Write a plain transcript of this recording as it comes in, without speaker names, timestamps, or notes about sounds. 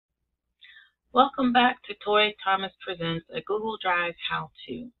Welcome back to Toy Thomas Presents a Google Drive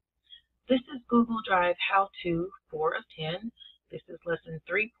How-To. This is Google Drive How-To 4 of 10. This is lesson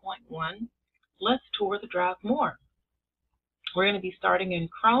 3.1. Let's tour the drive more. We're going to be starting in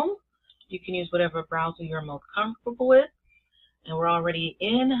Chrome. You can use whatever browser you're most comfortable with. And we're already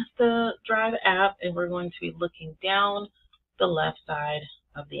in the Drive app, and we're going to be looking down the left side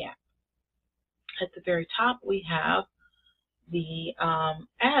of the app. At the very top, we have the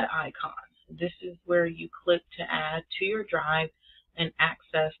add icon. This is where you click to add to your drive and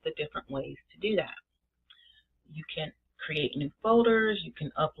access the different ways to do that. You can create new folders, you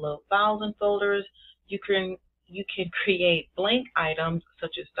can upload files and folders, you can create blank items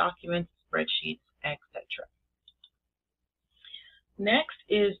such as documents, spreadsheets, etc. Next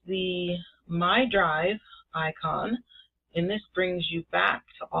is the My Drive icon, and this brings you back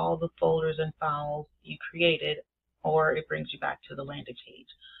to all the folders and files you created, or it brings you back to the landing page.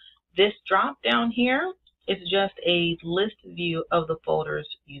 This drop down here is just a list view of the folders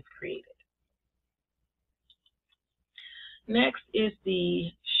you've created. Next is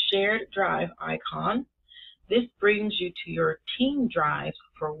the Shared Drive icon. This brings you to your team drives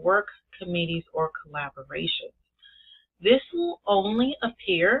for work, committees, or collaborations. This will only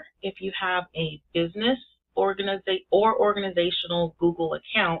appear if you have a business organizational Google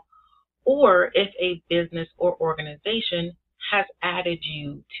account, or if a business or organization has added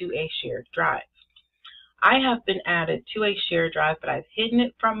you to a shared drive. I have been added to a shared drive, but I've hidden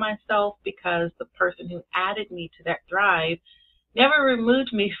it from myself because the person who added me to that drive never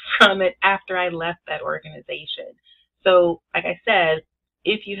removed me from it after I left that organization. So, like I said,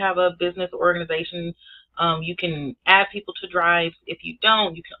 if you have a business organization, you can add people to drives. If you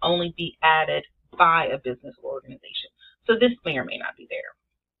don't, you can only be added by a business organization. So this may or may not be there.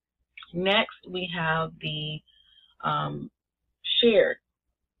 Next, we have the shared,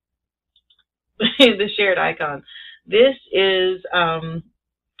 the shared icon. This is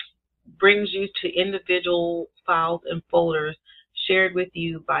brings you to individual files and folders shared with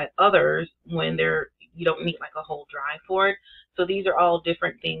you by others when you don't need like a whole drive for it. So these are all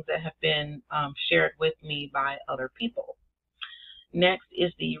different things that have been shared with me by other people. Next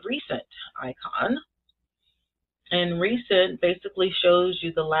is the recent icon. And recent basically shows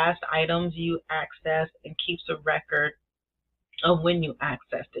you the last items you accessed and keeps a record of when you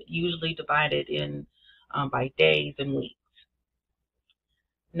accessed it, usually divided in by days and weeks.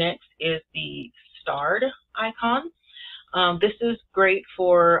 Next is the starred icon. This is great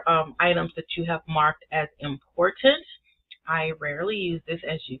for items that you have marked as important. I rarely use this,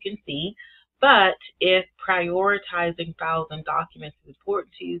 as you can see, but if prioritizing files and documents is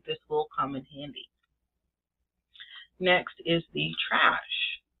important to you, this will come in handy. Next is the trash.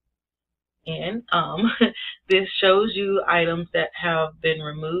 And this shows you items that have been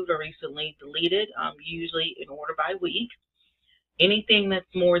removed or recently deleted, usually in order by week. Anything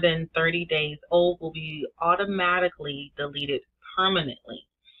that's more than 30 days old will be automatically deleted permanently.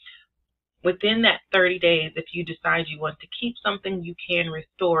 Within that 30 days, if you decide you want to keep something, you can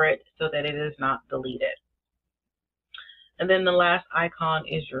restore it so that it is not deleted. And then the last icon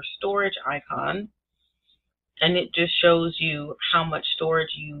is your storage icon. And it just shows you how much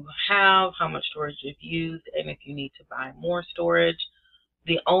storage you have, how much storage you've used, and if you need to buy more storage.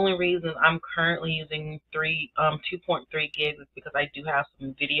 The only reason I'm currently using 2.3 gigs is because I do have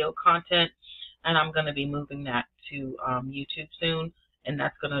some video content, and I'm going to be moving that to YouTube soon, and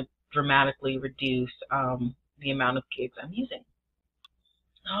that's going to dramatically reduce the amount of gigs I'm using.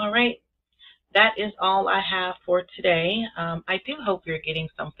 All right. That is all I have for today. I do hope you're getting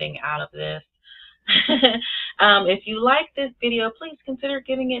something out of this. If you like this video, please consider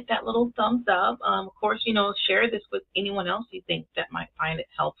giving it that little thumbs up. Of course, share this with anyone else you think that might find it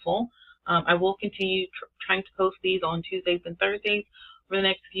helpful. I will continue trying to post these on Tuesdays and Thursdays for the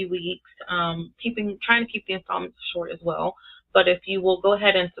next few weeks, trying to keep the installments short as well. But if you will go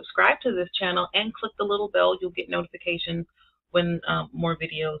ahead and subscribe to this channel and click the little bell, you'll get notifications when more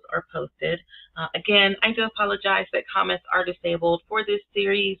videos are posted. Again, I do apologize that comments are disabled for this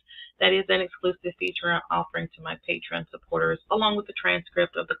series. That is an exclusive feature I'm offering to my Patreon supporters, along with the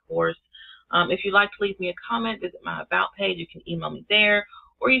transcript of the course. If you'd like to leave me a comment, visit my About page. You can email me there,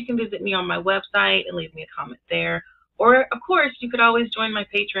 or you can visit me on my website and leave me a comment there. Or, of course, you could always join my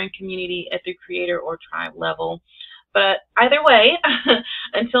Patreon community at the creator or tribe level. But either way,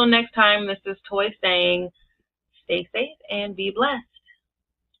 until next time, this is Toy saying, stay safe and be blessed.